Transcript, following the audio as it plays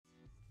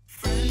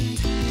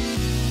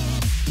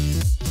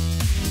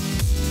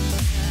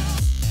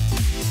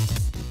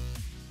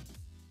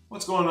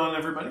What's going on,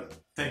 everybody?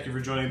 Thank you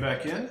for joining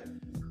back in.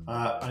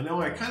 I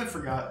know I kind of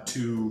forgot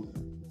to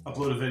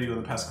upload a video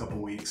in the past couple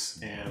weeks,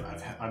 and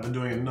I've been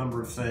doing a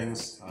number of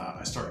things.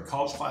 I started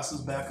college classes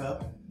back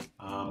up.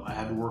 I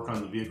had to work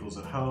on the vehicles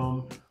at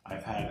home.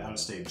 I've had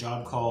out-of-state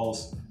job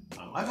calls.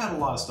 I've had a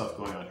lot of stuff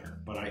going on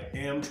here, but I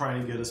am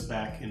trying to get us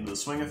back into the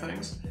swing of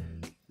things.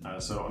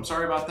 So I'm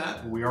sorry about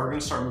that. We are going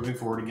to start moving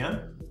forward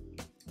again.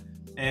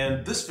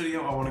 And this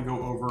video, I want to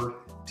go over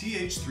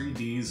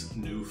TH3D's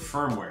new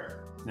firmware.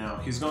 Now,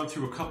 he's gone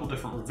through a couple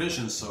different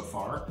revisions so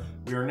far.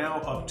 We are now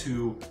up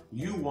to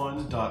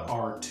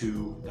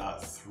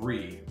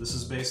U1.R2.3. This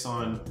is based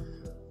on,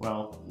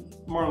 well,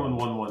 Marlin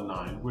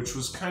 1.19, which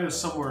was kind of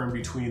somewhere in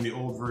between the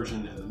old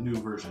version and the new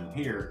version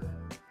here.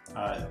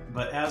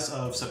 But as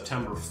of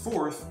September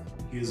 4th,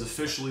 he has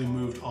officially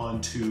moved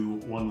on to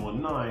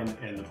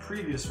 1.19, and the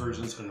previous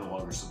versions are no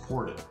longer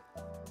supported.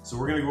 So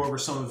we're going to go over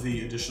some of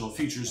the additional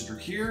features that are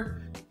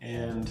here,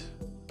 and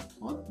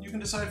well, you can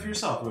decide for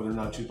yourself whether or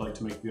not you'd like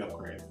to make the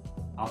upgrade.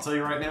 I'll tell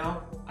you right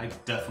now, I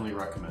definitely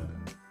recommend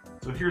it.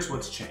 So here's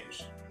what's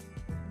changed.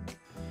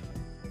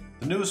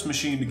 The newest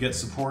machine to get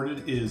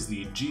supported is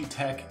the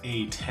G-Tech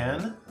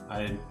A10.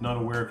 I'm not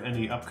aware of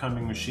any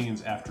upcoming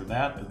machines after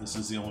that, but this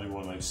is the only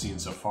one I've seen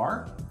so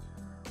far.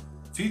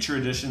 Feature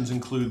additions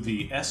include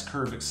the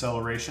S-curve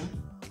acceleration,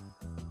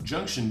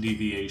 junction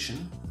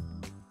deviation.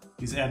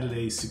 He's added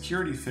a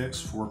security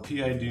fix for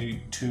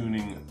PID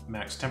tuning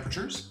max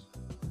temperatures,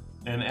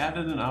 and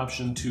added an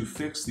option to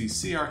fix the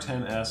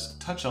CR10S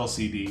touch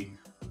LCD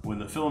when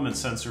the filament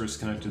sensor is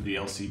connected to the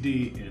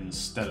LCD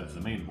instead of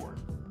the mainboard.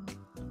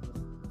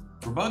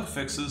 For bug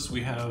fixes, we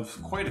have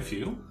quite a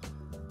few.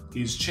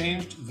 He's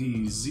changed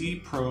the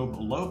Z probe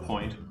low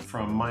point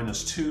from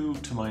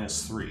 -2 to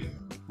 -3.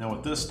 Now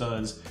what this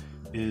does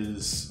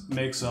is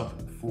makes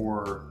up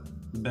for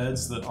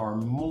beds that are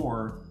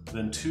more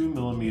than 2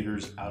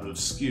 millimeters out of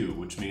skew,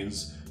 which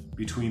means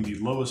between the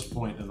lowest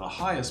point and the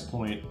highest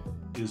point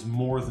is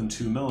more than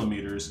 2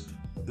 millimeters.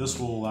 This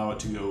will allow it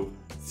to go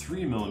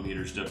 3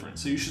 millimeters different.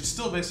 So you should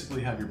still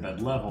basically have your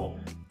bed level,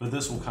 but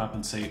this will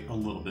compensate a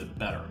little bit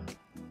better.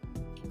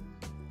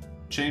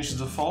 Change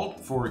the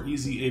default for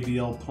easy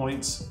ABL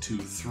points to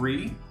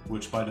 3,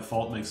 which by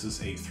default makes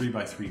this a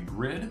 3x3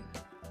 grid.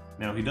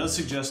 Now he does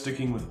suggest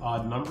sticking with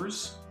odd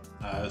numbers,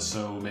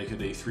 so make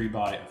it a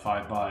 3x, a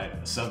 5x,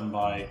 a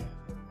 7x,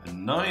 a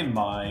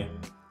 9x,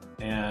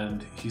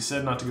 and he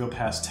said not to go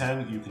past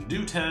 10. You can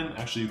do 10,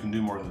 actually you can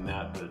do more than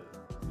that, but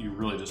you're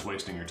really just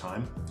wasting your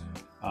time.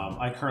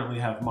 I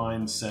currently have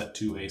mine set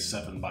to a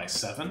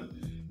 7x7,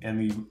 and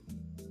the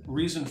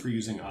reason for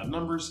using odd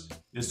numbers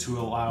is to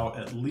allow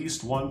at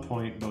least one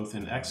point, both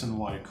in X and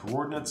Y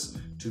coordinates,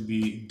 to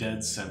be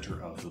dead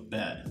center of the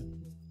bed.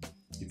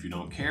 If you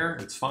don't care,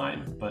 it's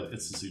fine, but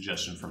it's a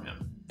suggestion from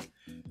him.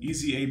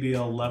 Easy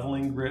ABL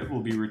leveling grid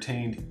will be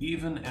retained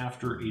even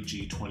after a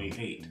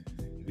G28.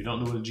 If you don't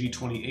know what a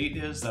G28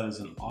 is, that is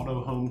an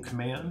auto home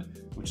command,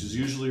 which is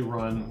usually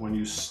run when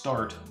you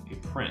start a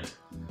print.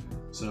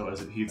 So as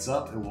it heats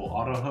up, it will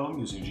auto home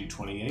using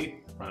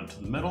G28, run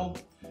to the middle.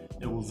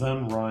 It will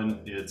then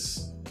run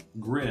its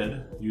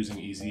grid using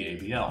Easy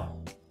ABL.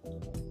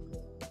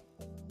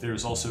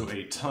 There's also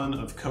a ton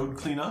of code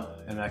cleanup,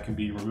 and that can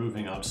be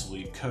removing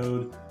obsolete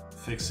code,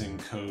 fixing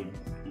code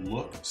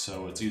look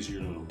so it's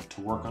easier to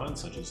work on,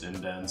 such as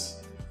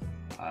indents,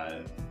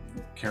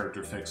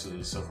 character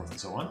fixes, so forth and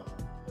so on.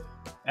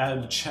 Add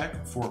a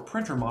check for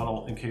printer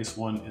model in case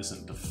one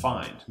isn't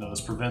defined. Now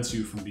this prevents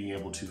you from being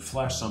able to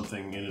flash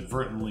something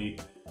inadvertently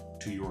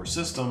to your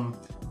system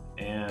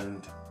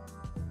and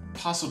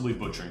possibly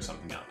butchering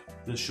something up.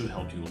 This should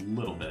help you a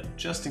little bit,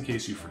 just in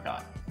case you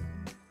forgot.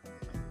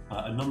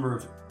 A number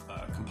of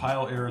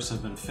compile errors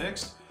have been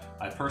fixed.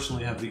 I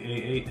personally have the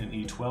A8 and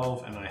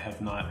E12, and I have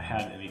not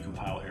had any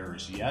compile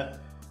errors yet.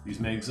 These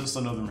may exist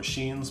on other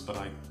machines, but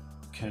I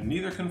can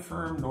neither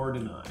confirm nor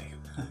deny,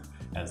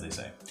 as they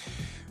say.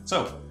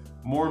 So,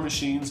 more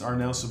machines are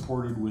now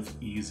supported with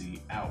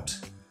Easy Out,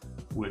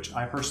 which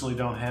I personally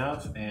don't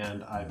have,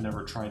 and I've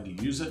never tried to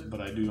use it, but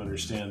I do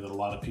understand that a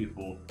lot of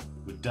people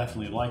would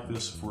definitely like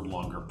this for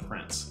longer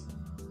prints.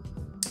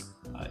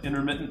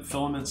 Intermittent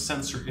filament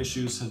sensor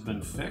issues have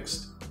been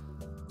fixed,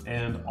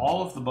 and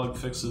all of the bug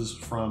fixes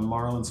from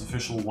Marlin's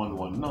official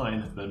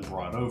 1.19 have been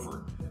brought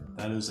over.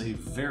 That is a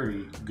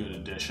very good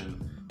addition,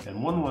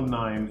 and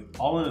 1.19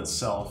 all in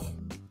itself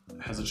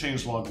has a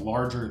changelog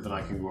larger than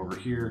I can go over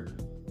here,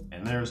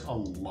 and there's a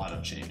lot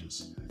of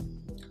changes.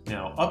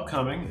 Now,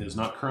 upcoming is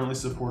not currently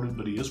supported,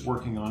 but he is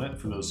working on it,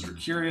 for those that are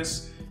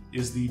curious,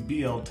 is the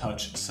BL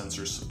Touch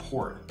sensor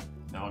support.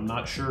 Now, I'm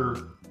not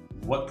sure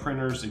what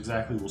printers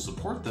exactly will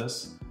support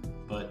this,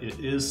 but it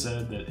is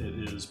said that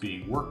it is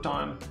being worked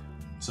on.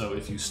 So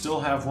if you still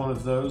have one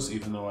of those,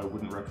 even though I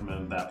wouldn't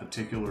recommend that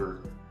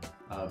particular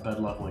bed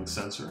leveling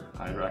sensor,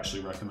 I'd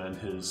actually recommend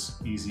his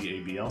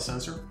Easy ABL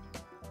sensor.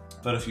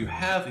 But if you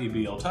have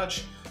ABL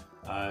Touch,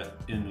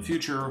 in the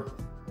future,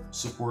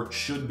 support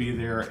should be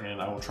there,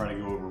 and I will try to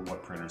go over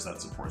what printers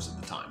that supports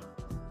at the time.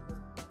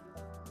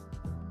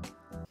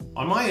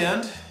 On my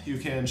end, you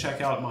can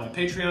check out my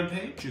Patreon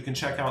page. You can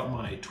check out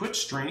my Twitch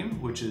stream,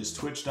 which is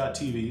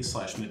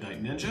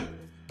twitch.tv/midnightninja.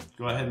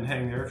 Go ahead and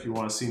hang there if you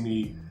want to see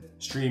me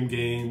stream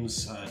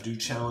games, do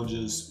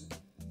challenges,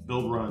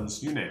 build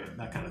runs, you name it,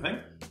 that kind of thing.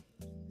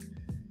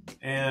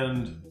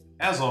 And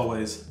as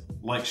always,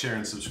 like, share,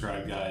 and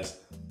subscribe, guys.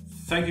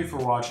 Thank you for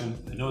watching.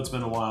 I know it's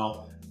been a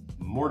while.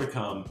 More to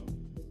come.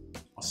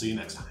 I'll see you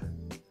next time.